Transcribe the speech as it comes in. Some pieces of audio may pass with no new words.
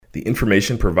The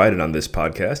information provided on this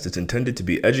podcast is intended to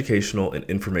be educational and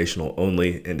informational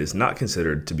only and is not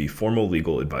considered to be formal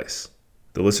legal advice.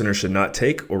 The listener should not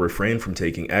take or refrain from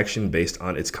taking action based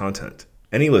on its content.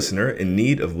 Any listener in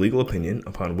need of legal opinion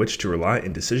upon which to rely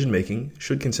in decision-making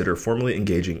should consider formally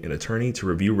engaging an attorney to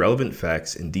review relevant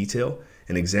facts in detail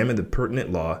and examine the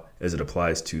pertinent law as it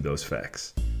applies to those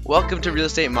facts. Welcome to Real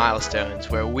Estate Milestones,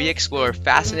 where we explore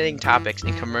fascinating topics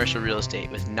in commercial real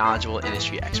estate with knowledgeable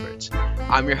industry experts.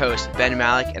 I'm your host, Ben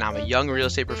Malik, and I'm a young real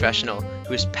estate professional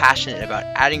who is passionate about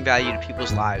adding value to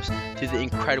people's lives through the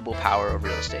incredible power of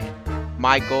real estate.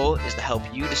 My goal is to help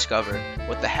you discover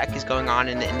what the heck is going on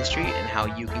in the industry and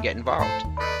how you can get involved.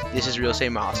 This is Real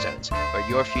Estate Milestones, where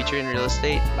your future in real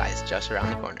estate lies just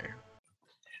around the corner.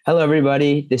 Hello,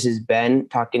 everybody. This is Ben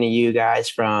talking to you guys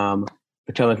from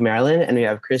Potomac, Maryland, and we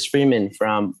have Chris Freeman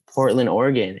from Portland,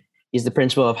 Oregon. He's the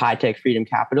principal of High Tech Freedom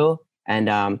Capital and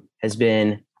has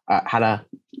been had a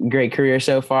great career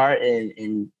so far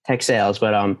in tech sales.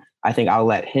 But I think I'll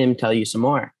let him tell you some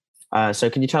more. So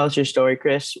could you tell us your story,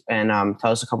 Chris, and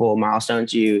tell us a couple of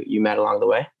milestones you met along the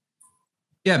way?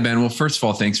 Yeah, Ben. Well, first of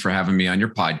all, thanks for having me on your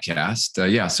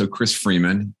podcast. So Chris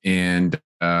Freeman, and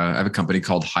I have a company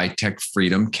called High Tech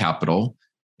Freedom Capital,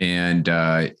 and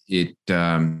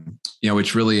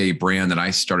it's really a brand that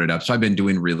I started up. So I've been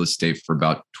doing real estate for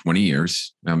about 20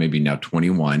 years, now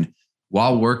 21,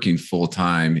 while working full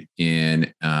time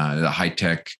in the high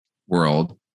tech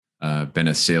world. Been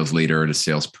a sales leader and a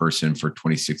salesperson for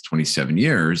 26, 27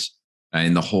 years,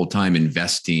 and the whole time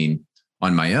investing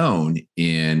on my own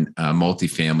in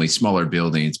multifamily, smaller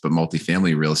buildings, but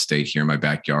multifamily real estate here in my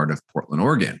backyard of Portland,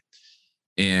 Oregon.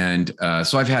 And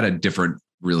so I've had a different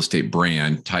real estate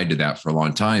brand tied to that for a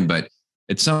long time. But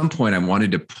at some point I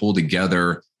wanted to pull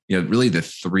together, really the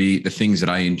things that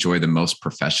I enjoy the most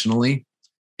professionally.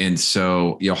 And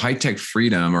so, High Tech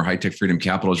Freedom or High Tech Freedom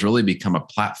Capital has really become a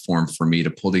platform for me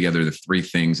to pull together the three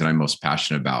things that I'm most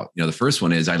passionate about. The first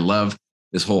one is I love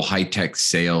this whole high tech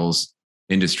sales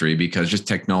industry because just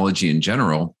technology in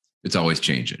general, it's always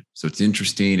changing. So it's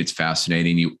interesting. It's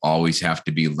fascinating. You always have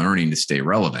to be learning to stay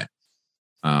relevant.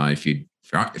 If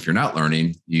you're not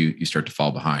learning, you start to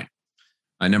fall behind.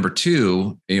 Number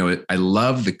two, I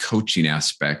love the coaching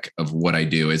aspect of what I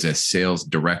do as a sales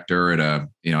director at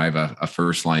I have a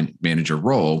first line manager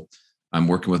role. I'm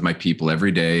working with my people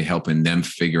every day, helping them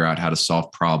figure out how to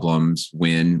solve problems,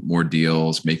 win more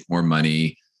deals, make more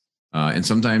money, and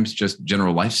sometimes just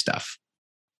general life stuff.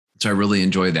 So I really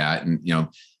enjoy that. And,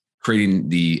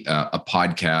 creating a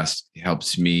podcast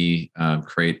helps me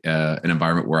create an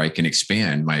environment where I can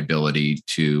expand my ability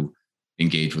to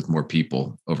engage with more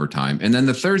people over time. And then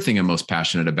the third thing I'm most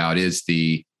passionate about is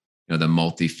the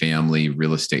multifamily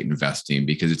real estate investing,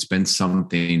 because it's been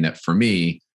something that for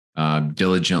me,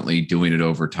 diligently doing it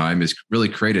over time has really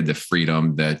created the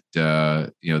freedom that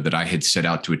that I had set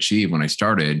out to achieve when I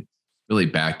started, really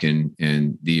back in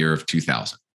the year of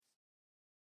 2000.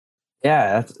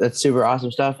 Yeah, that's super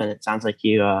awesome stuff, and it sounds like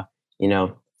you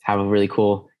have a really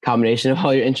cool combination of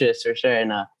all your interests for sure,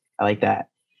 and I like that.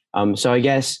 So I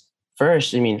guess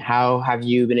first, how have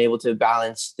you been able to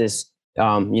balance this,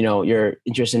 your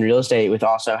interest in real estate with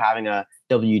also having a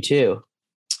W-2?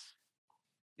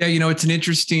 Yeah, it's an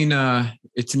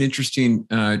interesting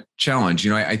challenge.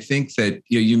 I think that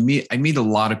I meet a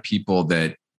lot of people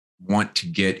that want to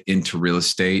get into real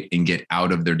estate and get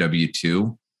out of their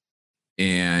W-2.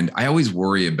 And I always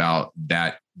worry about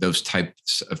those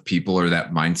types of people or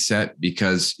that mindset,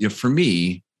 because, for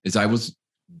me, as I was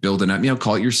building up,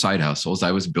 call it your side hustles,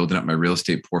 I was building up my real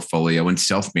estate portfolio and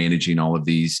self-managing all of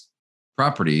these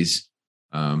properties,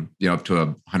 up to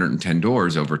 110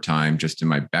 doors over time, just in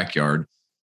my backyard.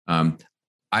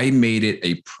 I made it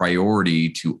a priority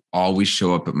to always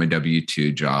show up at my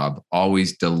W-2 job,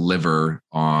 always deliver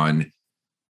on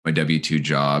my W-2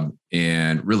 job,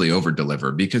 and really over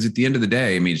deliver, because at the end of the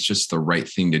day, it's just the right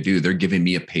thing to do. They're giving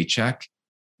me a paycheck.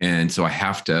 And so I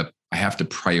have to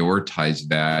prioritize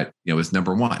that, as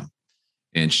number one,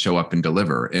 and show up and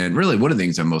deliver. And really one of the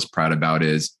things I'm most proud about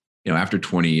is, after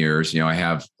 20 years, I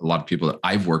have a lot of people that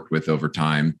I've worked with over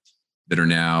time that are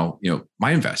now,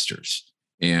 my investors.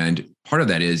 And part of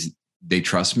that is they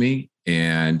trust me.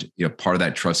 And, part of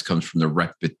that trust comes from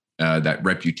that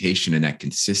reputation and that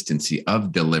consistency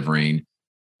of delivering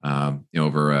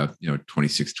over a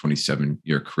 26, 27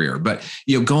 year career. But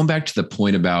going back to the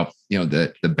point about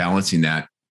the balancing that,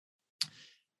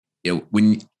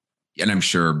 and I'm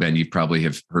sure, Ben, you probably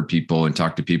have heard people and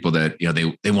talked to people that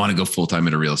they want to go full time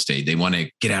into real estate. They want to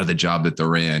get out of the job that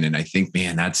they're in, and I think,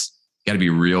 man, that's got to be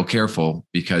real careful,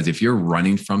 because if you're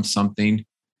running from something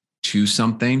to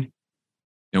something,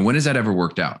 when has that ever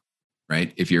worked out?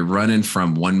 right? If you're running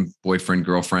from one boyfriend,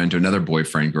 girlfriend to another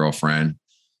boyfriend, girlfriend,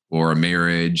 or a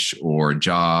marriage or a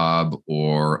job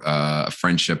or a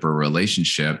friendship or a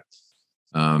relationship,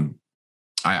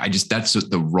 I just, that's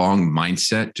the wrong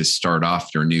mindset to start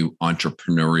off your new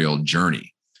entrepreneurial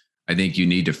journey. I think you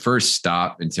need to first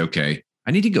stop and say, okay,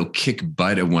 I need to go kick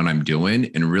butt at what I'm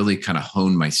doing and really kind of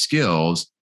hone my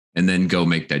skills and then go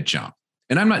make that jump.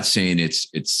 And I'm not saying it's,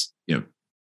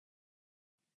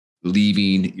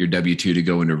 leaving your W-2 to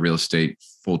go into real estate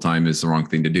full-time is the wrong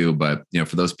thing to do. But,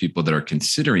 for those people that are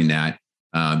considering that,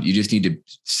 you just need to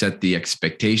set the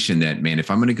expectation that, man,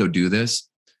 if I'm going to go do this,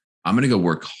 I'm going to go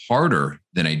work harder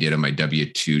than I did on my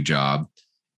W-2 job.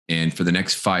 And for the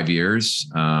next 5 years,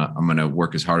 I'm going to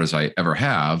work as hard as I ever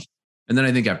have. And then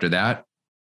I think after that,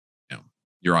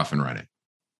 you're off and running.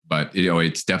 But,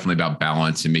 it's definitely about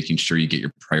balance and making sure you get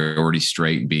your priorities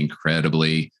straight and being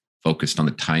incredibly focused on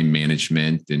the time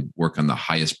management and work on the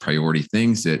highest priority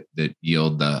things that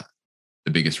yield the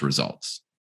biggest results.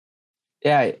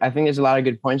 Yeah, I think there's a lot of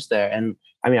good points there. And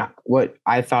I mean, what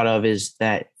I thought of is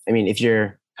that, if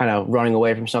you're kind of running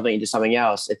away from something into something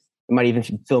else, it might even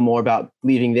feel more about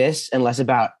leaving this and less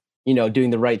about, doing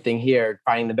the right thing here,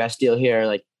 finding the best deal here,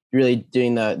 like really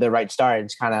doing the right start.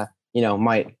 It's kind of,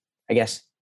 might, I guess,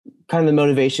 kind of the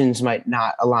motivations might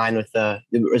not align with the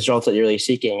results that you're really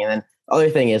seeking. And then other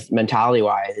thing is mentality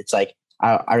wise, it's like,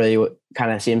 I really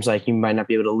kind of seems like you might not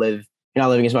be able to live, you're not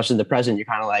living as much in the present. You're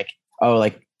kind of like,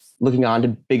 looking on to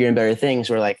bigger and better things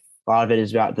where like a lot of it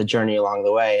is about the journey along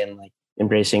the way and like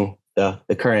embracing the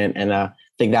current. And I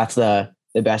think that's the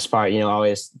best part,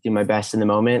 always do my best in the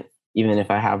moment, even if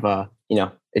I have,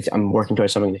 I'm working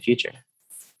towards something in the future.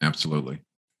 Absolutely.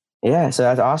 Yeah. So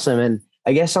that's awesome. And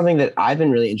I guess something that I've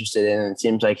been really interested in, and it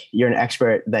seems like you're an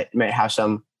expert that might have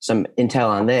some intel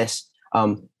on this.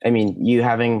 You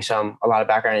having a lot of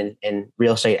background in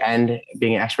real estate and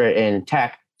being an expert in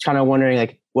tech, kind of wondering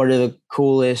like, what are the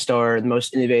coolest or the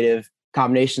most innovative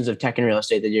combinations of tech and real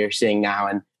estate that you're seeing now?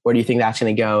 And where do you think that's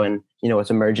going to go? And, what's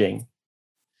emerging?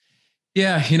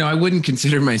 Yeah. I wouldn't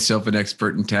consider myself an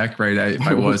expert in tech, right? If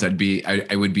I was, I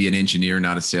would be an engineer,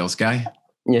 not a sales guy.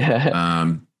 Yeah.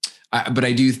 But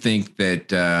I do think that,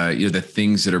 the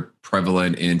things that are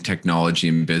prevalent in technology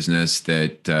and business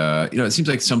that, it seems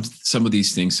like some of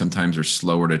these things sometimes are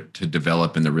slower to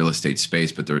develop in the real estate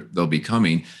space, but they'll be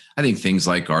coming. I think things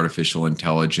like artificial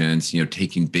intelligence,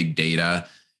 taking big data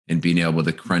and being able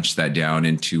to crunch that down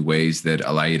into ways that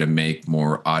allow you to make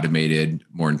more automated,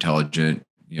 more intelligent,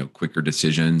 quicker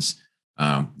decisions.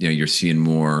 You're seeing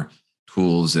more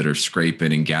tools that are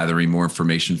scraping and gathering more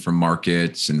information from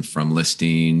markets and from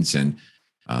listings and,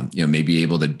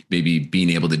 maybe being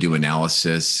able to do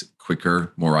analysis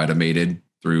quicker, more automated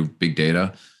through big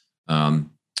data.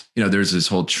 There's this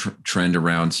whole trend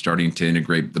around starting to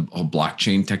integrate the whole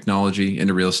blockchain technology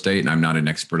into real estate. And I'm not an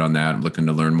expert on that. I'm looking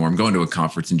to learn more. I'm going to a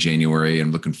conference in January and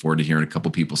I'm looking forward to hearing a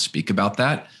couple people speak about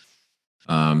that.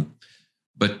 I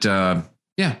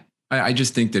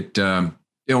just think that,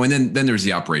 and then there's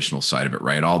the operational side of it,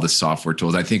 right? All the software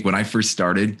tools. I think when I first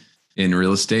started in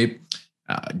real estate,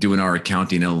 doing our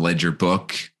accounting in a ledger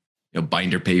book,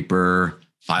 binder paper,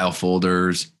 file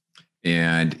folders,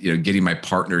 and getting my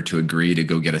partner to agree to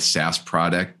go get a SaaS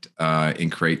product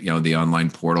and create the online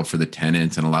portal for the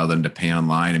tenants and allow them to pay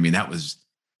online. I mean, that was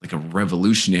like a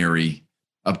revolutionary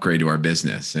upgrade to our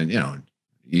business. And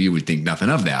you would think nothing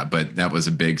of that, but that was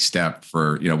a big step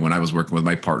for when I was working with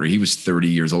my partner. He was 30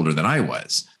 years older than I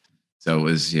was, so it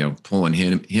was pulling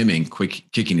him in quick,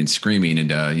 kicking and screaming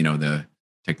into the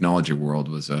technology world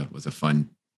was a fun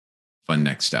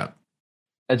next step.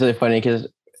 That's really funny because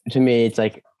to me, it's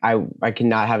like I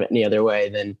cannot have it any other way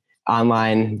than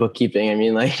online bookkeeping. I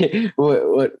mean, like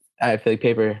what I feel like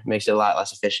paper makes it a lot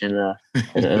less efficient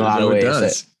in a lot of ways. It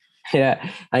does. Yeah,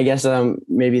 I guess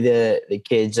maybe the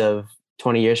kids of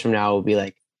 20 years from now will be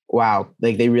like, wow,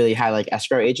 like they really had like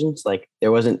escrow agents. Like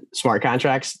there wasn't smart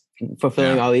contracts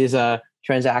fulfilling all these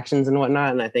transactions and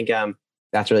whatnot. And I think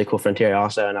that's a really cool frontier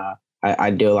also. And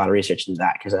I do a lot of research into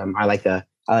that because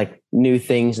I like new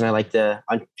things and I like the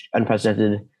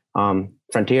unprecedented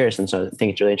frontiers. And so I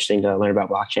think it's really interesting to learn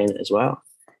about blockchain as well.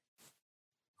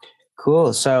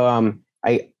 Cool. So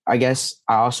I guess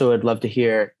I also would love to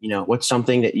hear, what's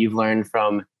something that you've learned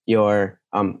from your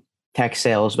tech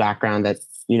sales background that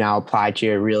you now apply to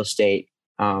your real estate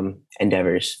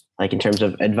endeavors, like in terms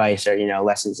of advice or,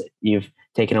 lessons that you've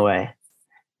taken away?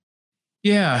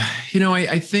 Yeah.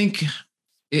 I think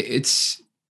it's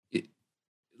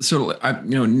sort of,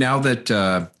 now that,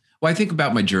 I think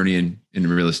about my journey in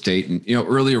real estate and,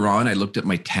 earlier on, I looked at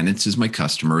my tenants as my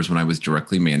customers when I was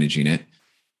directly managing it.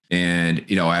 And,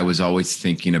 I was always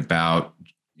thinking about,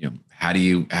 how do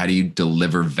you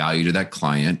deliver value to that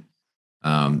client?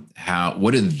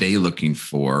 What are they looking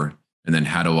for? And then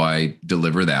how do I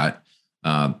deliver that?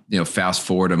 Fast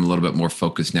forward, I'm a little bit more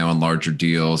focused now on larger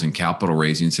deals and capital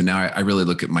raising. So now I really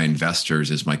look at my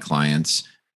investors as my clients,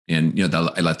 and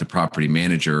I let the property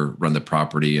manager run the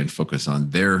property and focus on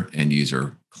their end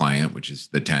user client, which is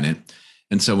the tenant.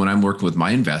 And so when I'm working with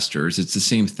my investors, it's the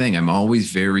same thing. I'm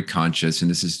always very conscious,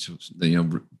 and this is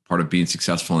part of being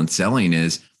successful in selling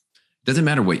is it doesn't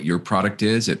matter what your product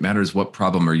is. It matters what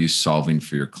problem are you solving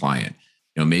for your client.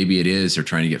 Maybe it is they're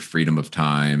trying to get freedom of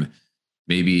time.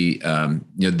 Maybe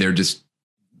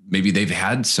maybe they've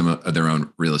had some of their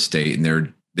own real estate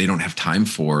and they don't have time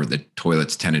for the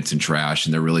toilets, tenants, and trash,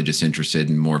 and they're really just interested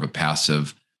in more of a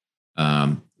passive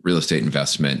real estate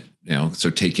investment. So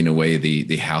taking away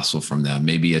the hassle from them.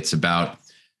 Maybe it's about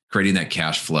creating that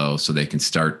cash flow so they can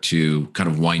start to kind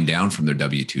of wind down from their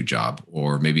W-2 job,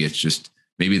 or maybe it's just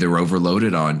maybe they're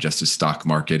overloaded on just the stock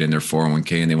market and their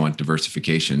 401k and they want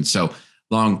diversification. So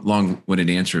long-winded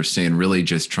answer saying really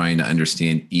just trying to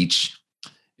understand each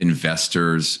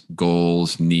investor's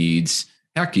goals, needs,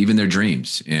 heck, even their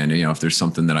dreams. And, if there's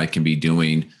something that I can be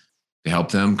doing to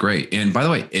help them, great. And by the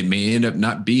way, it may end up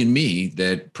not being me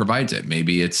that provides it.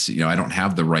 Maybe it's, I don't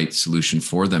have the right solution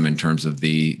for them in terms of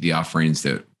the offerings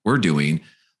that we're doing.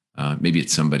 Maybe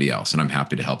it's somebody else, and I'm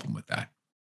happy to help them with that.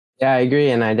 Yeah, I agree.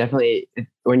 And I definitely,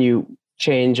 when you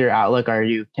change your outlook or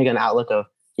you take an outlook of,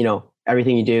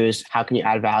 everything you do is how can you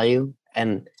add value?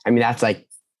 And I mean, that's like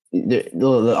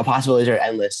the possibilities are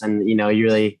endless. And, you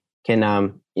really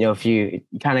can, if you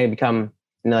kind of become,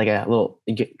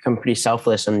 you become pretty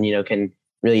selfless and, can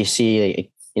really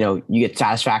see, you get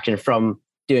satisfaction from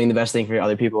doing the best thing for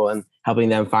other people and helping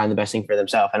them find the best thing for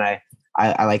themselves. And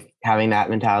I like having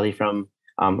that mentality from,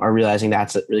 or realizing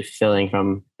that's really fulfilling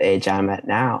from the age I'm at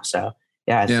now. So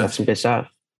that's some good stuff.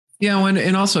 Yeah.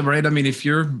 And also, right. I mean, if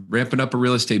you're ramping up a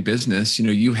real estate business,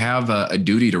 you have a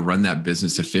duty to run that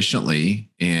business efficiently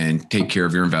and take care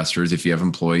of your investors. If you have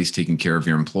employees, taking care of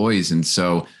your employees. And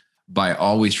so by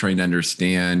always trying to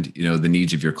understand, the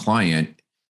needs of your client,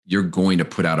 you're going to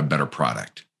put out a better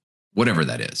product, whatever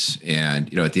that is.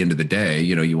 And, at the end of the day,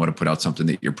 you want to put out something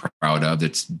that you're proud of,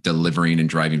 that's delivering and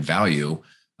driving value.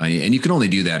 And you can only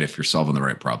do that if you're solving the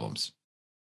right problems.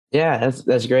 Yeah,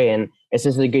 that's great. And it's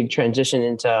just a good transition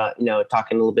into,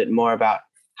 talking a little bit more about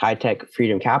High Tech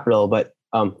Freedom Capital. But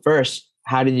first,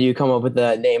 how did you come up with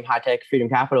the name High Tech Freedom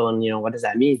Capital? And, what does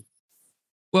that mean?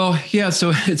 Well, yeah.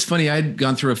 So it's funny. I'd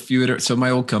gone through a few. So my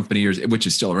old company, which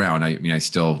is still around. We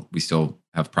still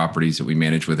have properties that we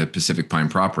manage with a Pacific Pine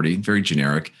property, very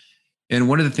generic. And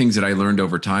one of the things that I learned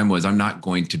over time was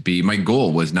my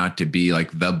goal was not to be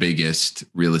like the biggest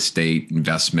real estate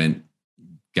investment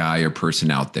guy or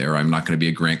person out there. I'm not going to be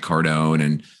a Grant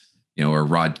Cardone or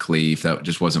Rod Cleef. That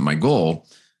just wasn't my goal.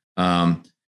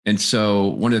 And so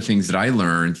one of the things that I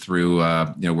learned through,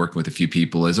 working with a few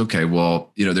people is, okay,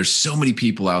 well, there's so many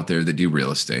people out there that do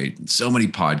real estate, and so many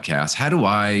podcasts. How do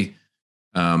I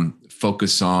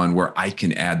focus on where I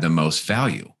can add the most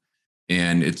value?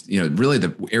 And it's, really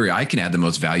the area I can add the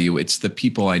most value. It's the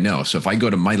people I know. So if I go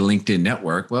to my LinkedIn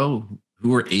network, well,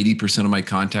 who are 80% of my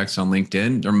contacts on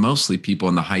LinkedIn? They're mostly people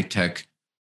in the high tech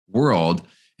world.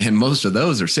 And most of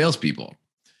those are salespeople.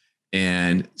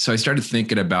 And so I started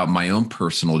thinking about my own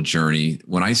personal journey.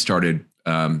 When I started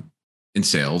in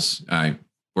sales, I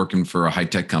working for a high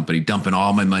tech company, dumping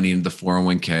all my money into the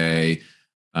 401k,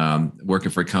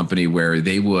 working for a company where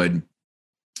they would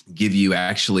give you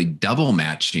actually double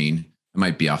matching. I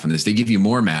might be off on this. They give you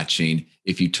more matching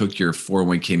if you took your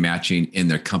 401k matching in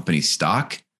their company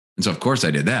stock. And so, of course,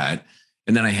 I did that.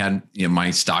 And then I had, my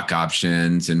stock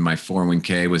options, and my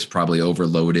 401k was probably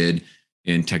overloaded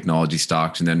in technology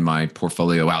stocks. And then my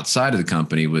portfolio outside of the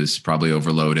company was probably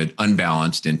overloaded,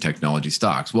 unbalanced in technology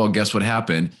stocks. Well, guess what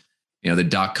happened? The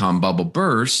dot-com bubble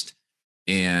burst.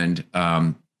 And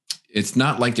it's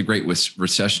not like the Great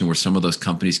Recession where some of those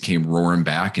companies came roaring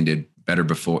back and did better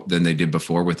than they did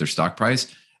before with their stock price.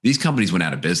 These companies went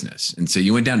out of business. And so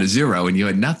you went down to zero and you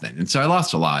had nothing. And so I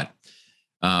lost a lot.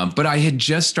 But I had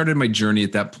just started my journey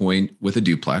at that point with a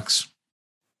duplex,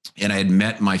 and I had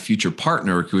met my future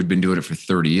partner who had been doing it for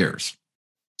 30 years.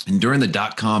 And during the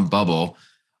dot-com bubble,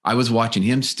 I was watching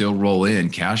him still roll in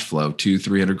cash flow,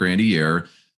 $200,000-300,000 a year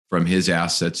from his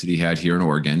assets that he had here in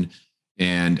Oregon.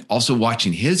 And also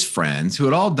watching his friends who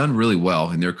had all done really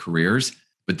well in their careers,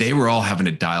 but they were all having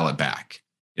to dial it back.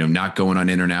 Not going on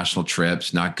international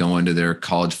trips, not going to their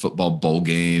college football bowl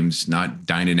games, not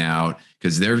dining out,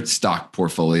 because their stock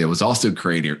portfolio was also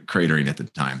cratering at the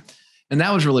time. And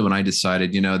that was really when I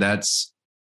decided,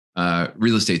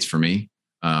 real estate's for me.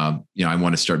 I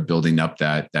want to start building up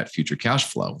that future cash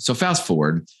flow. So fast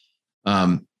forward,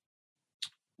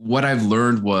 what I've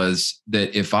learned was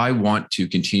that if I want to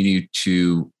continue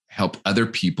to help other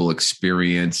people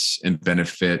experience and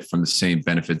benefit from the same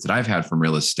benefits that I've had from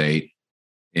real estate,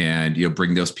 and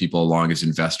bring those people along as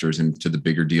investors into the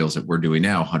bigger deals that we're doing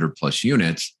now, 100 plus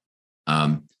units,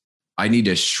 I need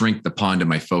to shrink the pond to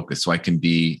my focus so I can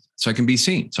be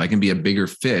seen, so I can be a bigger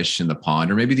fish in the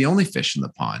pond, or maybe the only fish in the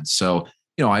pond. So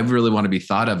I really want to be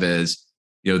thought of as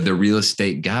the real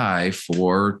estate guy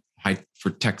for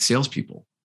tech salespeople,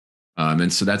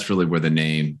 and so that's really where the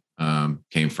name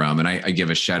came from. And I give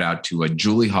a shout out to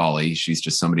Julie Hawley. She's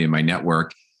just somebody in my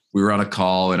network. We were on a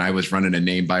call and I was running a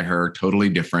name by her, totally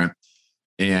different.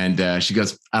 And she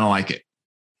goes, "I don't like it."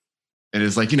 And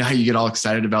it's like, how you get all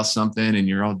excited about something and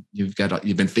you've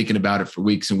been thinking about it for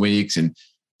weeks and weeks. And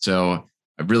so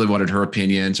I really wanted her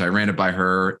opinion. So I ran it by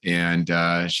her, and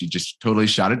she just totally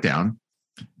shot it down.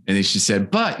 And then she said,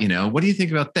 "But, what do you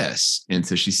think about this?" And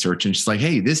so she's searching. She's like,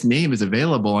 "Hey, this name is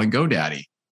available on GoDaddy."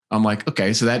 I'm like,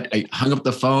 okay. So I hung up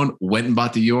the phone, went and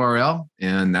bought the URL,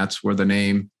 and that's where the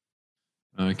name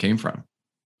came from.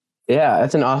 Yeah,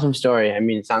 that's an awesome story. I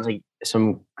mean, it sounds like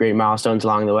some great milestones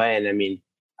along the way. And I mean,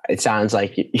 it sounds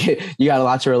like you got a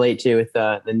lot to relate to with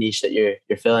the niche that you're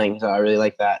filling. So I really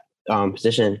like that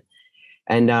position.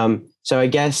 And so I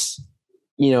guess,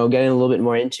 getting a little bit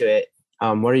more into it,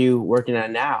 what are you working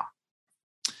on now?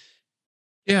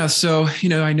 Yeah. So,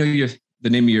 I know the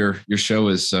name of your show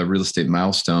is Real Estate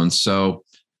Milestones. So,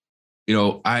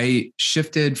 I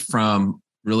shifted from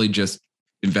really just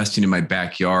investing in my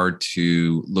backyard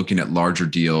to looking at larger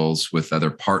deals with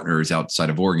other partners outside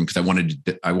of Oregon, because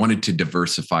I wanted to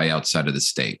diversify outside of the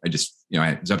state. I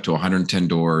was up to 110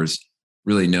 doors,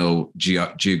 really no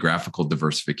geographical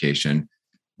diversification.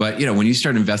 But when you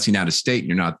start investing out of state and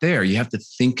you're not there, you have to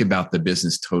think about the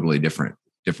business totally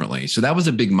differently. So that was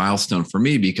a big milestone for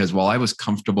me, because while I was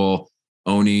comfortable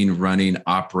owning, running,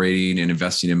 operating, and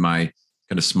investing in my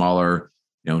kind of smaller,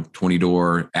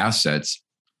 20-door assets,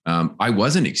 I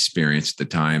wasn't experienced at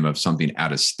the time of something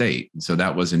out of state. And so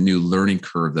that was a new learning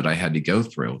curve that I had to go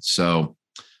through. So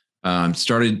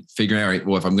started figuring out, all right,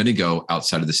 well, if I'm going to go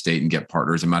outside of the state and get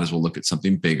partners, I might as well look at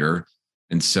something bigger.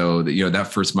 And so that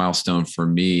first milestone for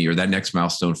me, or that next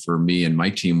milestone for me and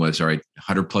my team, was, all right,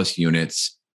 100 plus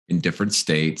units in different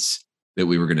states that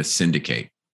we were going to syndicate.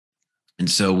 And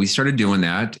so we started doing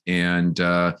that, and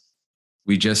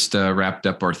we just wrapped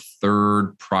up our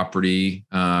third property,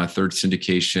 third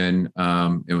syndication.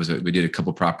 We did a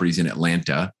couple properties in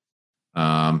Atlanta,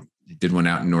 did one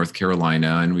out in North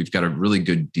Carolina, and we've got a really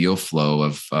good deal flow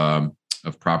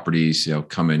of properties,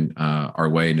 coming our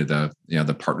way into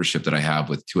the partnership that I have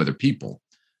with two other people.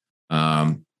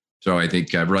 So I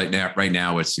think right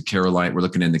now it's the Carolina. We're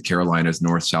looking in the Carolinas,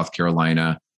 North, South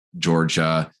Carolina,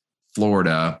 Georgia,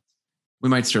 Florida. We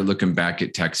might start looking back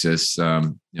at Texas.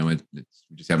 We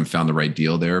just haven't found the right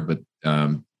deal there, but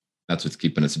that's what's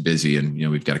keeping us busy. And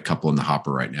we've got a couple in the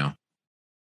hopper right now.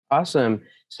 Awesome.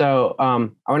 So I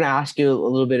want to ask you a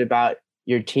little bit about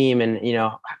your team and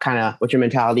kind of what your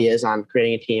mentality is on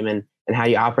creating a team and how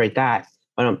you operate that.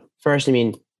 But first, I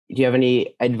mean, do you have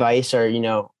any advice or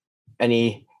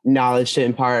any knowledge to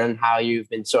impart on how you've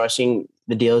been sourcing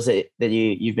the deals that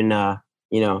you've been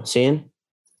seeing?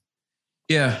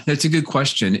 Yeah, that's a good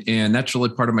question. And that's really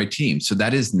part of my team. So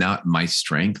that is not my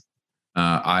strength.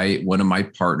 One of my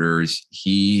partners,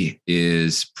 he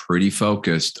is pretty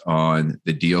focused on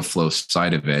the deal flow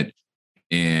side of it.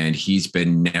 And he's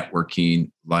been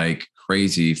networking like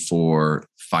crazy for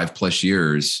 5+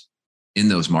 years in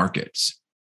those markets.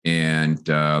 And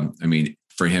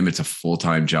for him, it's a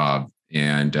full-time job.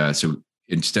 And so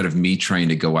instead of me trying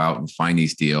to go out and find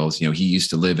these deals, he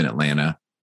used to live in Atlanta.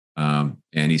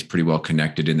 And he's pretty well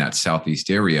connected in that Southeast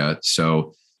area.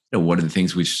 So, one of the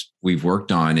things we've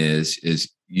worked on is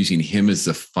using him as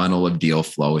the funnel of deal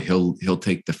flow. He'll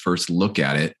take the first look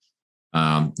at it,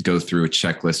 go through a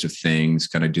checklist of things,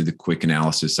 kind of do the quick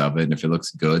analysis of it. And if it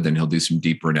looks good, then he'll do some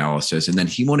deeper analysis. And then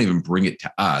he won't even bring it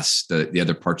to us, the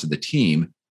other parts of the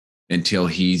team, until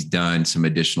he's done some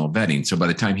additional vetting. So by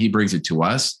the time he brings it to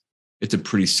us, it's a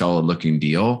pretty solid looking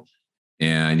deal.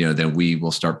 And, then we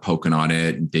will start poking on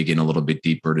it and dig in a little bit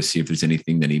deeper to see if there's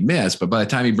anything that he missed. But by the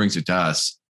time he brings it to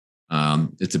us,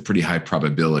 it's a pretty high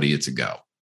probability it's a go.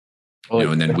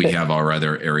 And then we have our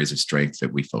other areas of strength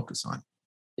that we focus on.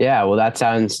 Yeah, well, that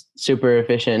sounds super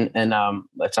efficient, and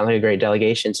that sounds like a great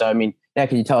delegation. So, I mean,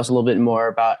 can you tell us a little bit more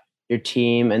about your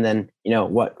team, and then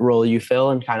what role you fill,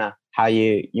 and kind of how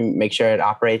you make sure it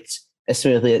operates as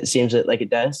smoothly as it seems like it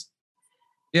does?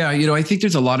 Yeah, I think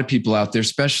there's a lot of people out there,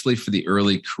 especially for the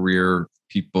early career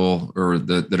people or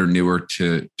that are newer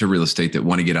to real estate that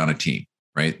want to get on a team,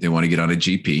 right? They want to get on a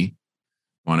GP,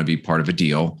 want to be part of a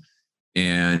deal.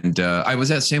 And I was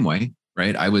that same way,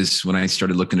 right? When I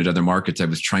started looking at other markets, I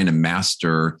was trying to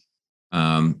master,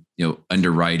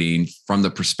 underwriting from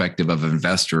the perspective of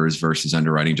investors versus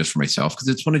underwriting just for myself. Because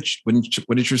it's when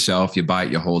it's yourself, you buy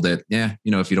it, you hold it. Yeah,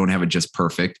 if you don't have it just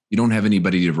perfect, you don't have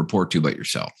anybody to report to but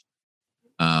yourself.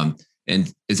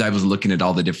 And as I was looking at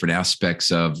all the different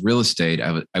aspects of real estate,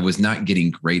 I was not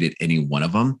getting great at any one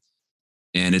of them.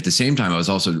 And at the same time, I was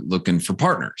also looking for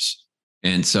partners.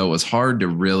 And so it was hard to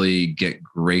really get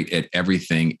great at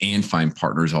everything and find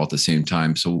partners all at the same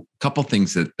time. So a couple of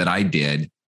things that I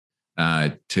did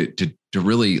to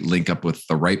really link up with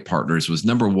the right partners was,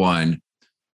 number one,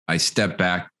 I stepped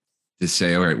back to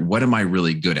say, all right, what am I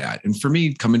really good at? And for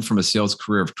me, coming from a sales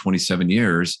career of 27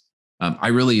 years, I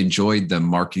really enjoyed the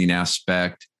marketing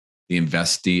aspect,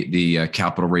 the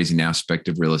capital raising aspect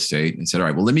of real estate, and said, all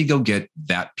right, well, let me go get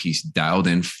that piece dialed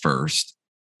in first,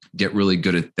 get really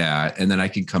good at that. And then I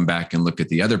can come back and look at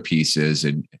the other pieces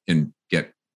and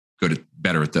get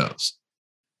better at those.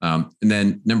 And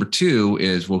then number two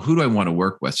is, well, who do I want to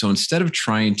work with? So instead of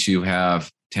trying to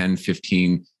have 10,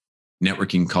 15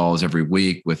 networking calls every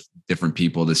week with different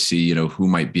people to see, who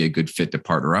might be a good fit to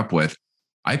partner up with,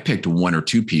 I picked one or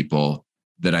two people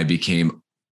that I became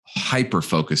hyper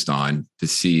focused on to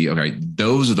see, okay,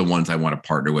 those are the ones I want to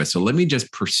partner with. So let me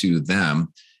just pursue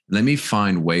them. Let me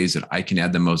find ways that I can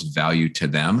add the most value to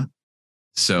them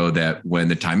so that when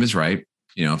the time is right,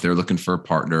 if they're looking for a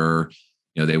partner,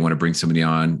 they want to bring somebody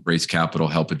on, raise capital,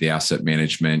 help with the asset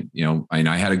management, and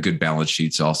I had a good balance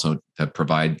sheets also to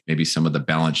provide maybe some of the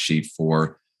balance sheet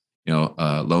for,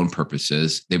 loan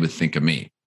purposes, they would think of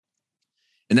me.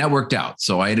 And that worked out.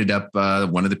 So I ended up,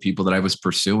 one of the people that I was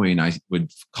pursuing, I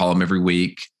would call them every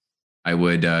week. I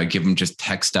would give them just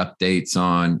text updates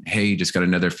on, hey, just got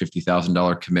another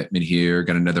 $50,000 commitment here,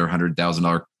 got another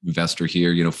 $100,000 investor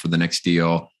here, for the next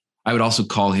deal. I would also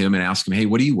call him and ask him, hey,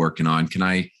 what are you working on? Can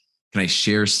I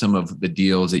share some of the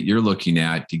deals that you're looking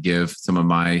at to give some of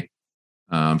my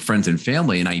friends and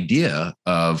family an idea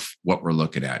of what we're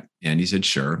looking at? And he said,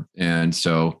 sure. And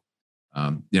so,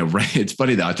 right. It's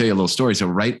funny though. I'll tell you a little story. So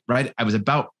right. I was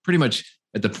about pretty much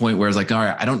at the point where I was like, all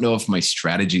right, I don't know if my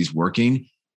strategy is working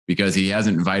because he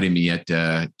hasn't invited me yet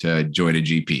to join a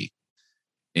GP.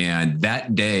 And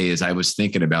that day, as I was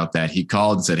thinking about that, he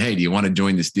called and said, hey, do you want to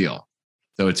join this deal?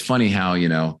 So it's funny how,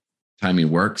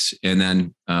 timing works. And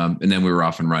then we were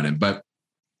off and running. But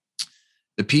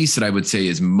the piece that I would say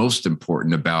is most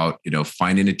important about,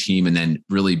 finding a team and then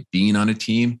really being on a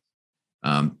team,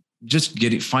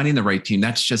 finding the right team.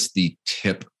 That's just the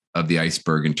tip of the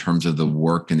iceberg in terms of the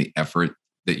work and the effort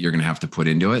that you're going to have to put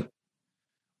into it.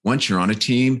 Once you're on a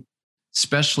team,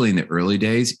 especially in the early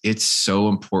days, it's so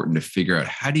important to figure out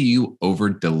how do you over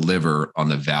deliver on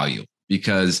the value?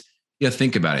 Because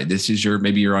think about it. This is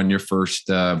maybe you're on your first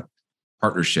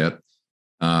partnership.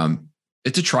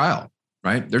 It's a trial,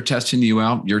 right? They're testing you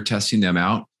out. You're testing them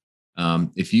out.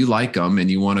 If you like them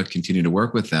and you want to continue to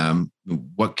work with them,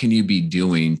 what can you be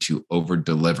doing to over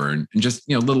deliver? And just,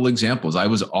 little examples. I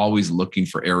was always looking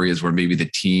for areas where maybe the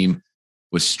team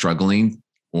was struggling,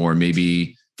 or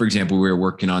maybe, for example, we were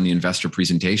working on the investor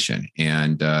presentation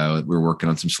and we were working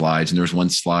on some slides, and there was one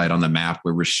slide on the map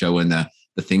where we're showing the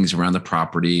things around the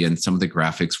property and some of the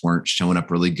graphics weren't showing up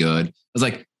really good. I was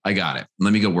like, I got it.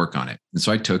 Let me go work on it. And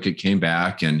so I took it, came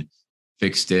back and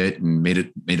fixed it and made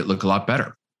it look a lot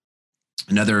better.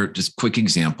 Another just quick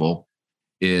example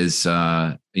is,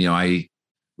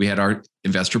 we had our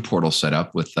investor portal set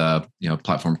up with a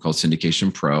platform called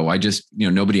Syndication Pro. I just,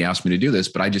 nobody asked me to do this,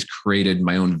 but I just created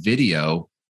my own video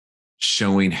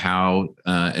showing how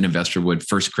an investor would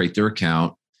first create their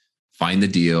account, find the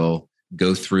deal,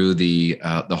 go through the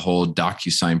whole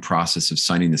DocuSign process of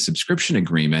signing the subscription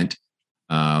agreement,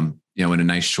 in a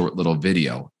nice short little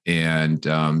video. And,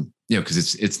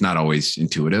 because it's not always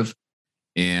intuitive.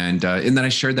 And then I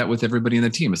shared that with everybody in the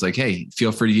team. It's like, hey,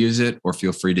 feel free to use it or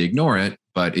feel free to ignore it.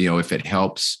 But, if it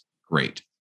helps, great.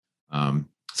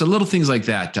 So little things like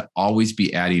that to always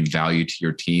be adding value to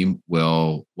your team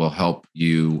will help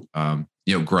you,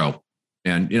 grow.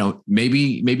 And,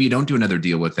 maybe you don't do another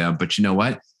deal with them, but you know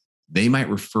what? They might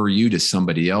refer you to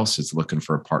somebody else that's looking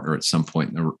for a partner at some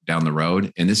point down the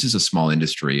road. And this is a small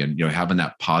industry, and, having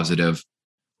that positive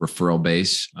referral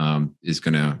base is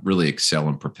going to really excel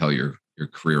and propel your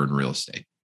career in real estate.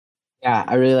 Yeah,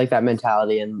 I really like that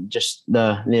mentality, and just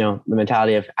the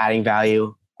mentality of adding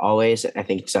value always. I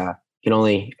think it's can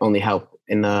only help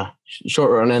in the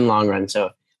short run and long run.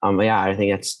 So Yeah, I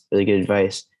think that's really good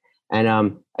advice. And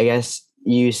I guess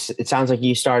it sounds like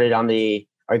you started on or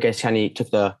I guess kind of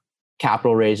took the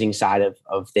capital raising side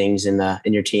of things in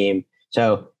your team.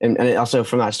 So, and also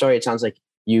from that story, it sounds like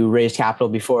you raised capital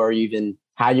before you even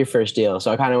had your first deal.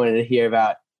 So I kind of wanted to hear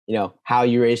about, how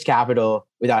you raised capital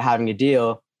without having a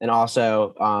deal. And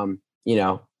also,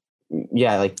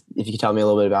 yeah, like if you could tell me a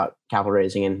little bit about capital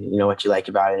raising and, what you like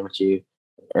about it and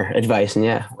or advice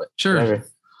and Sure. Whatever.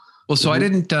 Well, so I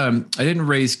didn't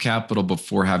raise capital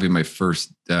before having my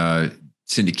first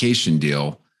syndication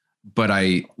deal, but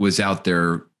I was out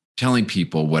there telling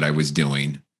people what I was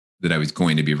doing, that I was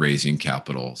going to be raising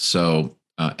capital. So,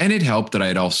 and it helped that I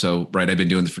had also, I've been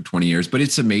doing this for 20 years, but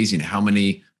it's amazing how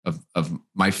many of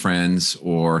my friends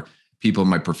or people in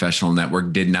my professional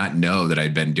network did not know that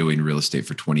I'd been doing real estate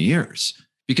for 20 years,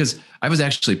 because I was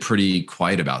actually pretty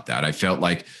quiet about that. I felt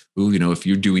like, if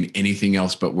you're doing anything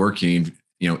else but working,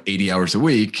 80 hours a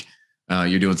week,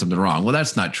 you're doing something wrong. Well,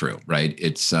 that's not true, right?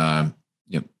 It's,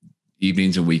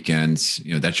 evenings and weekends,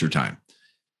 that's your time.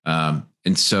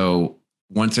 And so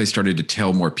once I started to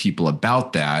tell more people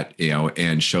about that,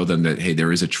 and show them that, hey,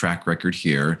 there is a track record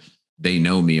here, they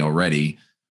know me already.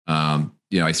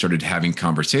 I started having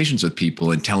conversations with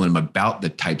people and telling them about the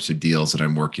types of deals that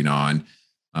I'm working on.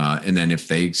 And then if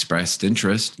they expressed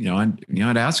interest,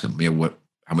 I'd ask them,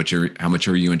 how much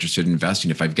are you interested in investing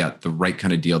if I've got the right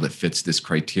kind of deal that fits this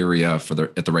criteria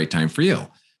at the right time for you?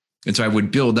 And so I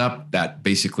would build up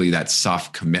that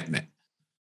soft commitment.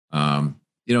 And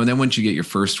then once you get your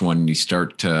first one, you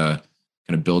start to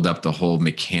kind of build up the whole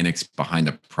mechanics behind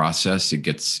the process. It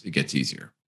gets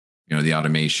easier. The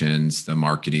automations, the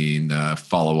marketing, the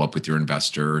follow up with your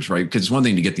investors, right? Because it's one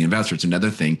thing to get the investor. It's another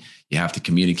thing. You have to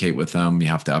communicate with them. You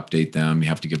have to update them. You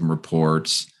have to give them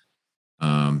reports.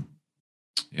 So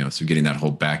getting that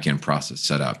whole back end process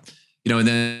set up, and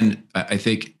then I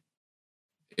think,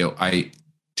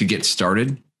 to get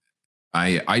started,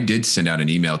 I did send out an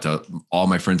email to all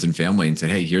my friends and family and said,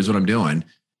 hey, here's what I'm doing.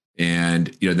 And,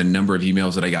 the number of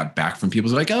emails that I got back from people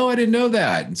was like, oh, I didn't know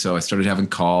that. And so I started having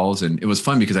calls, and it was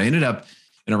fun because I ended up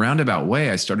in a roundabout way.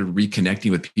 I started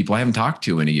reconnecting with people I haven't talked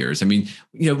to in years. I mean,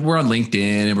 we're on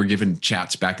LinkedIn and we're giving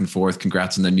chats back and forth.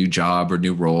 Congrats on the new job or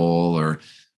new role or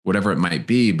whatever it might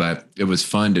be. But it was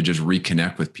fun to just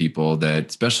reconnect with people that,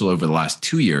 especially over the last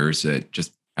 2 years, that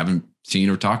just haven't seen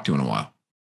or talked to in a while.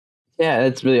 Yeah,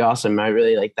 that's really awesome. I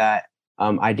really like that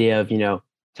idea of,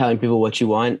 telling people what you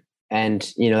want. And,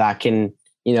 that can,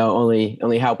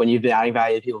 only help when you've been adding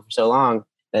value to people for so long,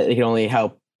 that it can only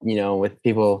help, with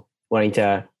people wanting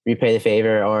to repay the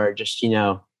favor or just,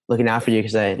 looking out for you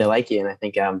because they like you. And I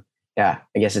think, I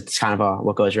guess it's kind of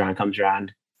what goes around comes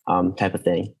around type of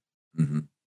thing. Mm-hmm.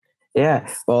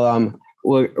 Yeah. Well,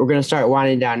 we're going to start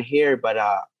winding down here, but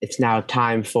it's now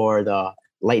time for the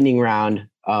lightning round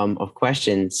of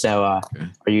questions. So Okay.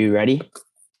 Are you ready?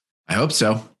 I hope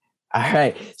so. All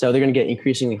right. So they're going to get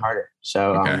increasingly harder.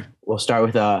 So Okay. We'll start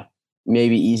with a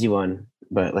maybe easy one,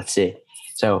 but let's see.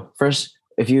 So first,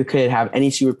 if you could have any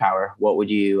superpower, what would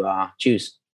you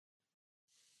choose?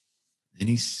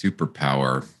 Any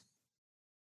superpower?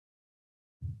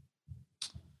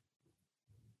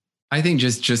 I think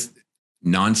just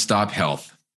nonstop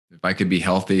health. If I could be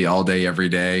healthy all day, every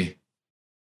day,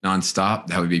 nonstop,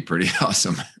 that would be pretty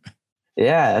awesome.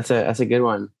 Yeah, that's a good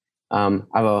one. I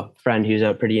have a friend who's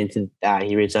pretty into that.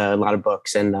 He reads a lot of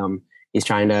books, and he's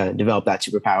trying to develop that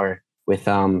superpower with,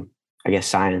 I guess,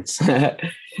 science.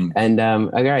 And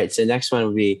all right, so next one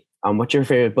would be, what's your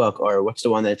favorite book, or what's the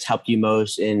one that's helped you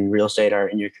most in real estate or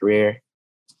in your career?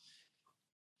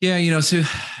 Yeah, so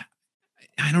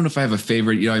I don't know if I have a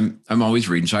favorite. I'm always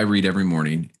reading, so I read every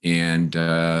morning, and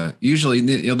usually,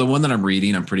 the one that I'm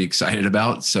reading, I'm pretty excited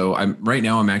about. So right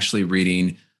now I'm actually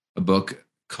reading a book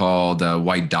called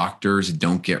Why Doctors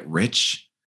Don't Get Rich.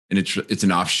 And it's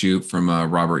an offshoot from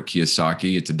Robert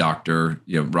Kiyosaki. It's a doctor.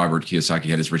 Robert Kiyosaki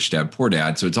had his Rich Dad, Poor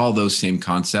Dad. So it's all those same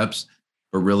concepts,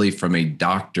 but really from a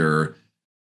doctor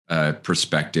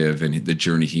perspective and the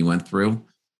journey he went through.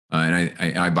 And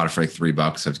I bought it for like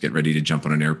 $3. I was getting ready to jump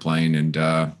on an airplane, and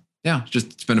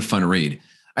it's been a fun read.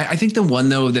 I think the one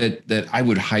though that I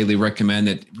would highly recommend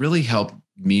that really helped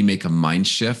me make a mind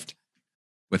shift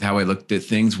with how I looked at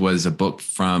things was a book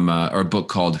a book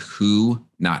called Who,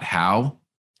 Not How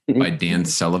by Dan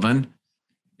Sullivan.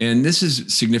 And this is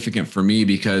significant for me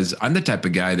because I'm the type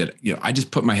of guy that, I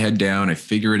just put my head down, I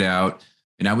figure it out,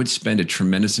 and I would spend a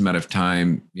tremendous amount of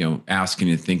time, asking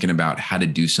and thinking about how to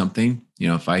do something.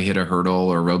 If I hit a hurdle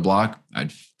or a roadblock,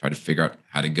 I'd try to figure out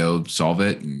how to go solve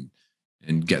it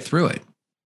and get through it.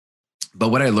 But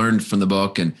what I learned from the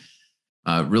book, and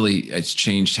really it's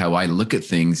changed how I look at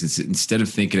things. It's instead of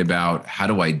thinking about how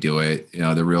do I do it,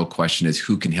 the real question is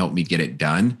who can help me get it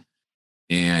done.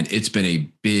 And it's been a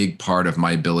big part of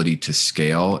my ability to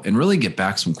scale and really get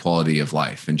back some quality of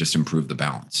life and just improve the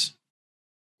balance.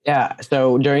 Yeah.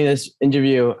 So during this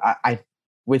interview, I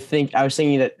was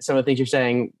thinking that some of the things you're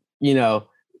saying,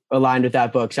 aligned with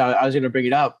that book. So I was going to bring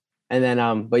it up, and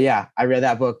then, but yeah, I read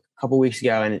that book a couple weeks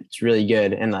ago, and it's really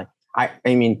good. And like, I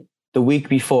mean, the week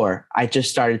before, I just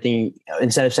started thinking,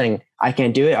 instead of saying I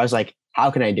can't do it, I was like, how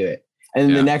can I do it? And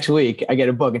then the next week, I get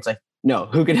a book. It's like, no,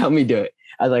 who can help me do it?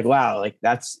 I was like, wow, like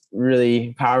that's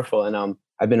really powerful. And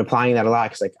I've been applying that a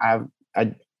lot because like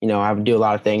I do a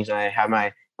lot of things, and I have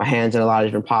my hands in a lot of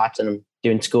different pots, and I'm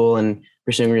doing school and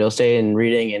pursuing real estate and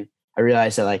reading. And I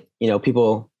realized that like,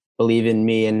 people believe in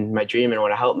me and my dream and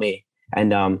want to help me.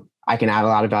 And I can add a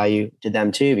lot of value to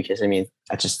them too, because I mean,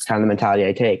 that's just kind of the mentality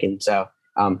I take. And so,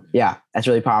 that's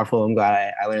really powerful. I'm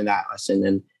glad I learned that lesson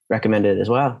and recommend it as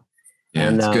well. Yeah,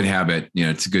 and, it's a good habit.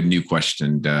 It's a good new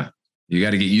question. You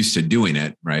got to get used to doing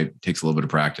it, right? It takes a little bit of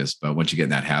practice, but once you get in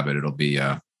that habit, it'll be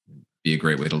a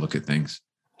great way to look at things.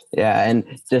 Yeah.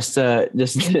 And just to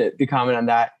comment on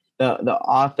that, the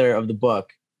author of the book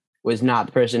was not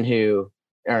the person who,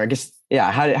 or I guess,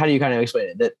 yeah. How do you kind of explain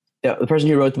it? That the person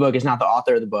who wrote the book is not the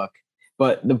author of the book,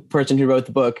 but the person who wrote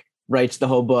the book writes the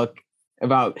whole book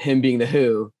about him being the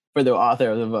who for the author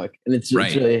of the book. And it's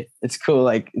really, it's cool.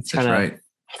 Like it's kind of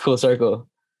full circle.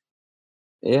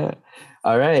 Yeah.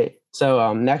 All right.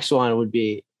 So next one would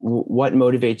be, what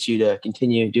motivates you to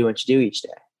continue doing what you do each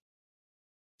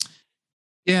day?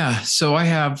 Yeah. So I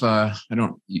have,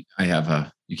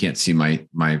 you can't see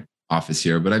my office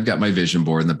here, but I've got my vision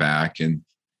board in the back, and,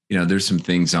 there's some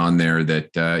things on there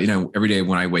that, every day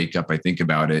when I wake up, I think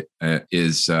about it,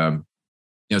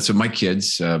 so my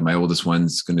kids, my oldest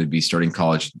one's going to be starting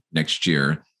college next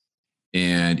year.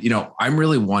 And, I'm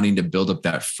really wanting to build up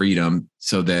that freedom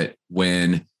so that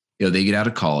when, they get out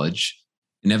of college,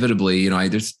 inevitably,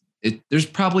 there's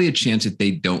probably a chance that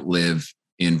they don't live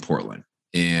in Portland.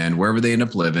 And wherever they end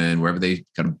up living, wherever they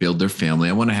kind of build their family,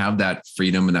 I want to have that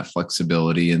freedom and that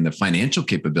flexibility and the financial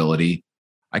capability.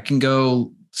 I can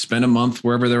go spend a month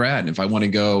wherever they're at. And if I want to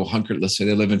go let's say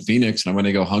they live in Phoenix, and I want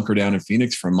to go hunker down in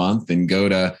Phoenix for a month and go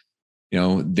to,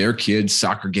 their kids'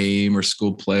 soccer game or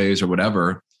school plays or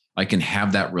whatever, I can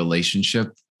have that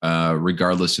relationship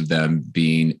regardless of them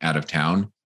being out of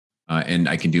town. And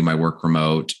I can do my work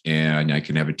remote, and I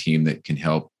can have a team that can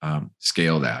help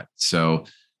scale that. So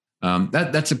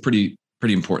that's a pretty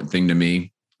important thing to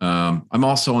me. I'm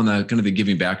also on the kind of the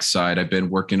giving back side. I've been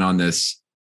working on this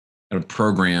kind of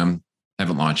program. I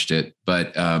haven't launched it,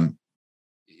 but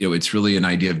it's really an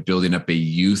idea of building up a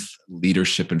youth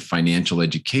leadership and financial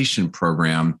education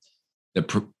program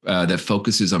that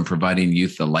focuses on providing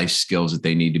youth the life skills that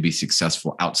they need to be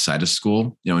successful outside of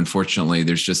school. Unfortunately,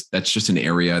 that's just an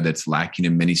area that's lacking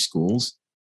in many schools.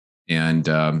 And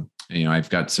I've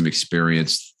got some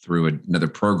experience through another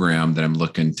program that I'm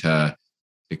looking to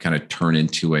kind of turn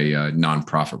into a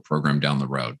nonprofit program down the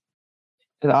road.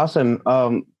 That's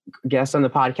awesome. Guest on the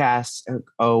podcast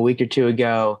a week or two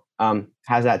ago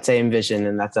has that same vision,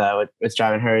 and that's what's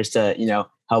driving her is to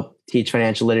help teach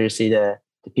financial literacy to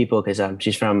people, because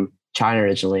she's from China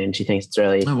originally, and she thinks it's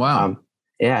really so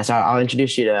I'll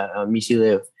introduce you to Missy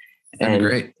Liu. That'd be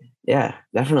great. Yeah,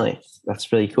 definitely.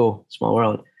 That's really cool. Small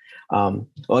world. Well,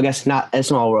 I guess not a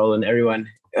small world, and everyone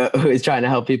who is trying to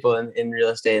help people in real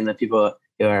estate, and the people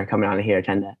who are coming on here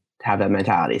tend to have that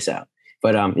mentality. So,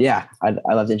 but I'd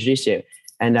love to introduce you.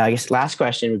 And I guess last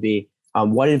question would be,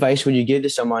 what advice would you give to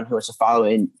someone who wants to follow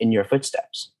in your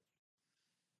footsteps?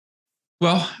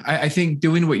 Well, I think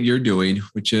doing what you're doing,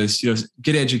 which is,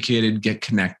 get educated, get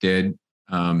connected.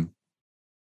 And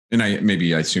I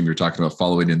assume you're talking about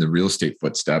following in the real estate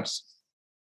footsteps.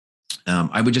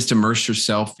 I would just immerse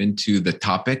yourself into the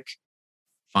topic,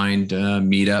 find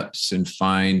meetups and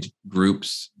find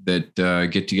groups that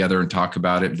get together and talk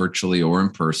about it virtually or in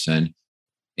person.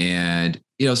 And,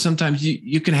 sometimes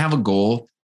you can have a goal,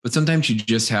 but sometimes you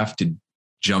just have to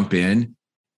jump in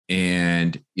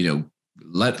and,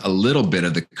 let a little bit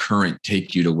of the current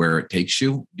take you to where it takes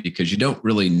you, because you don't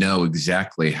really know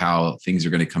exactly how things are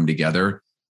going to come together.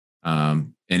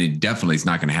 And it definitely is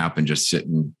not going to happen just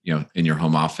sitting, in your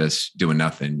home office doing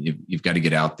nothing. You've got to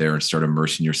get out there and start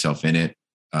immersing yourself in it,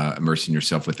 immersing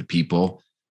yourself with the people,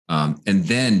 and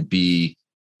then be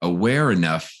aware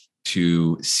enough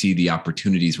to see the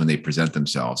opportunities when they present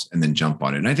themselves and then jump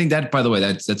on it. And I think that, by the way,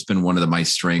 that's been one of my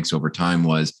strengths over time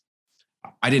was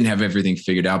I didn't have everything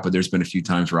figured out, but there's been a few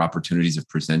times where opportunities have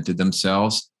presented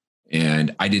themselves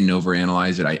and I didn't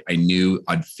overanalyze it. I knew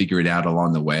I'd figure it out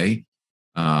along the way.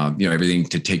 everything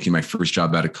to taking my first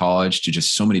job out of college to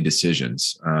just so many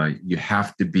decisions. You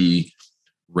have to be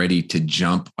ready to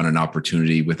jump on an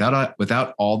opportunity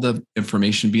without all the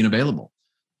information being available.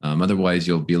 Otherwise,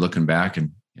 you'll be looking back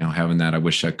and having that I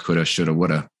wish I coulda, shoulda,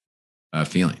 woulda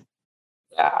feeling.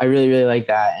 Yeah, I really, really like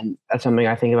that. And that's something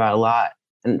I think about a lot.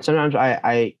 And sometimes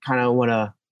I kind of want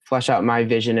to flesh out my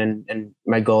vision and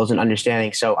my goals and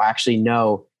understanding so I actually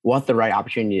know what the right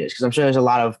opportunity is. Because I'm sure there's a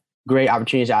lot of great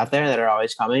opportunities out there that are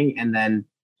always coming. And then,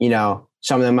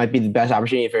 some of them might be the best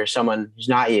opportunity for someone who's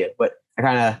not you. But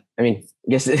I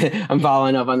guess I'm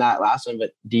following up on that last one,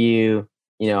 but do you,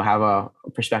 have a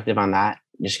perspective on that?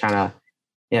 Just kind of,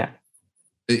 yeah.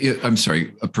 I'm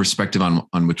sorry, a perspective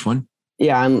on which one?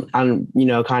 Yeah, on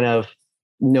kind of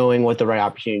knowing what the right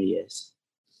opportunity is.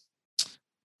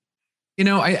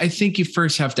 I think you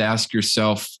first have to ask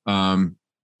yourself,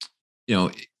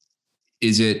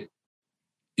 is it,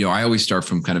 I always start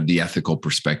from kind of the ethical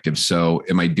perspective. So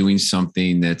am I doing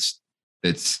something that's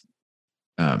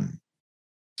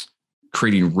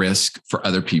creating risk for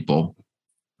other people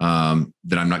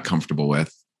that I'm not comfortable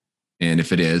with? And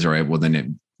if it is, all right, well, then it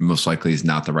most likely is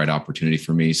not the right opportunity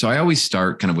for me. So I always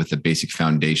start kind of with the basic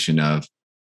foundation of,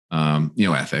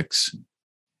 ethics.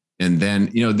 And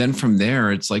then from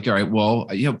there, it's like, all right, well,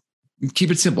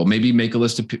 keep it simple. Maybe make a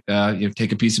list of,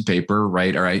 take a piece of paper,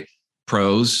 right? All right,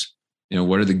 pros,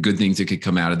 what are the good things that could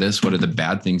come out of this? What are the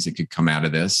bad things that could come out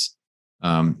of this?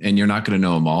 And you're not going to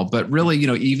know them all, but really,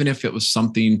 even if it was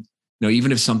something,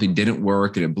 even if something didn't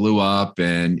work and it blew up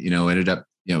and, ended up,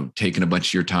 taking a bunch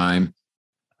of your time,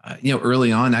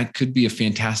 early on, that could be a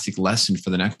fantastic lesson for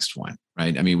the next one,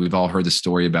 right? I mean, we've all heard the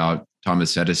story about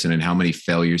Thomas Edison and how many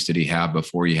failures did he have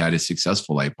before he had a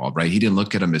successful light bulb, right? He didn't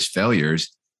look at them as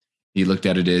failures. He looked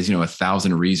at it as,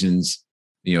 1,000 reasons,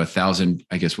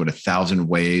 1,000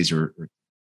 ways or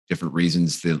different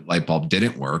reasons the light bulb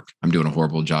didn't work. I'm doing a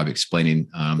horrible job explaining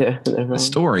the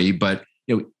story, but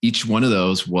each one of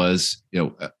those was,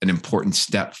 an important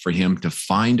step for him to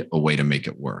find a way to make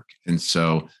it work. And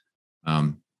so,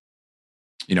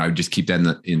 I would just keep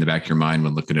that in the back of your mind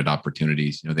when looking at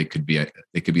opportunities. They could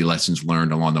be lessons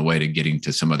learned along the way to getting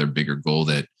to some other bigger goal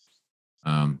that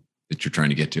you're trying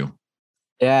to get to.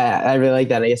 Yeah, I really like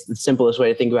that. I guess the simplest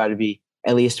way to think about it would be,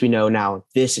 at least we know now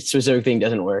this specific thing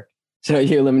doesn't work. So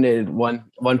you eliminated one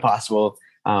possible,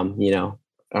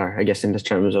 or I guess in the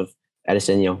terms of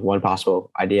Edison, one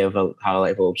possible idea of how a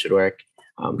light bulb should work.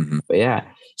 But yeah,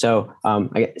 so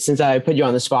since I put you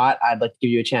on the spot, I'd like to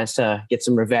give you a chance to get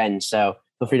some revenge. So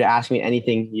feel free to ask me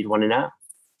anything you'd want to know.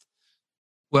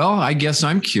 Well, I guess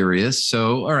I'm curious.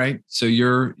 So, all right. So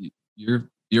you're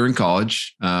in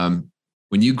college.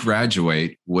 When you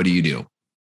graduate, what do you do?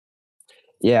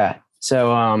 Yeah.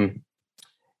 So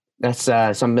that's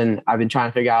something I've been trying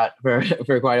to figure out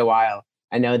for quite a while.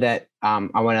 I know that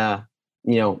I want to,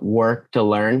 work to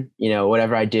learn,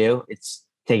 whatever I do, it's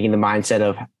taking the mindset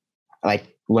of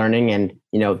like learning and,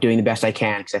 doing the best I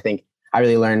can. Cause I think I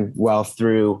really learn well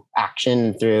through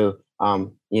action, through,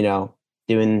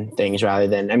 doing things rather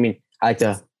than, I like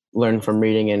to learn from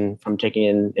reading and from taking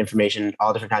in information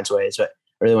all different kinds of ways, but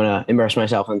I really want to immerse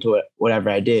myself into whatever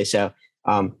I do. So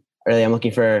really I'm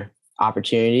looking for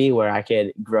opportunity where I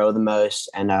could grow the most.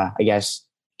 And I guess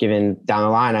given down the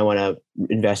line, I want to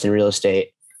invest in real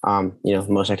estate. The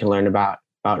most I can learn about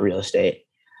real estate.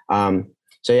 So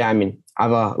yeah, I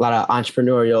have a lot of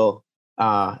entrepreneurial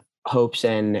hopes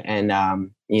and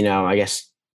I guess,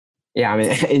 yeah, I'm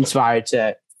inspired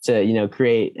to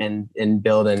create and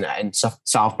build and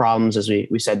solve problems as we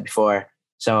said before.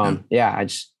 So yeah, I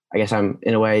guess I'm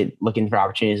in a way looking for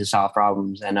opportunities to solve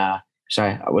problems and I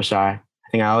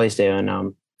think I always do.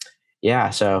 And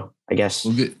yeah, so I guess.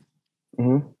 Well, good.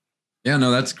 Mm-hmm. Yeah, no,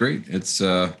 that's great. It's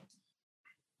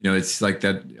it's like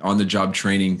that on the job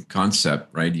training concept,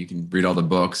 right? You can read all the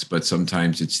books, but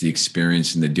sometimes it's the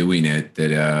experience and the doing it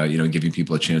that, giving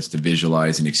people a chance to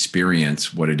visualize and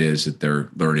experience what it is that they're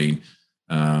learning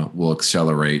will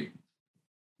accelerate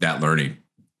that learning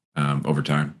over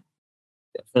time.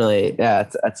 Definitely. Yeah,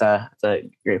 that's a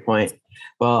great point.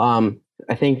 Well,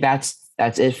 I think that's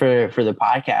it for the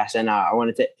podcast. And I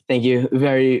wanted to thank you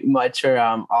very much for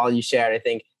all you shared. I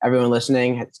think everyone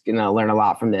listening is going to learn a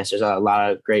lot from this. There's a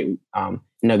lot of great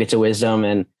nuggets of wisdom,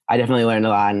 and I definitely learned a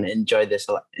lot and enjoyed this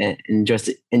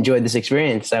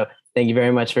experience. So thank you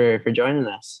very much for joining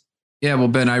us. Yeah, well,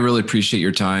 Ben, I really appreciate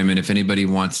your time. And if anybody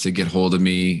wants to get hold of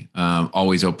me,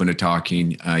 always open to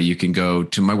talking. You can go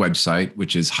to my website,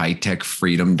 which is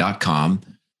hightechfreedom.com.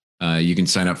 You can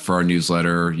sign up for our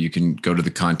newsletter. You can go to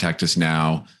the Contact Us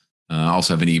Now. I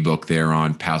also have an ebook there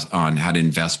on how to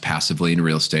invest passively in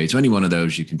real estate. So any one of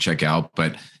those you can check out.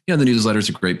 But the newsletter is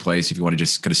a great place if you want to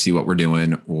just kind of see what we're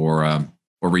doing, or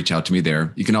reach out to me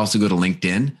there. You can also go to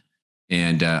LinkedIn,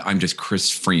 and I'm just Chris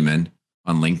Freeman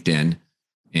on LinkedIn,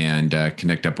 and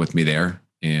connect up with me there.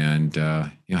 And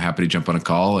happy to jump on a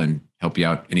call and help you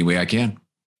out any way I can.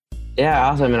 Yeah,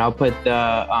 awesome. And I'll put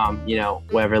the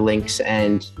whatever links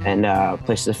and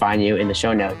places to find you in the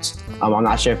show notes. I'm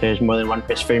not sure if there's more than one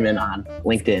Chris Freeman on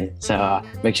LinkedIn, so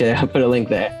make sure I put a link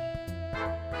there.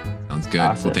 Sounds good.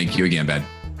 Awesome. Well, thank you again, Ben.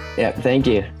 Yeah, thank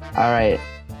you. All right.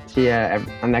 See ya on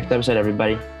the next episode,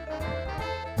 everybody.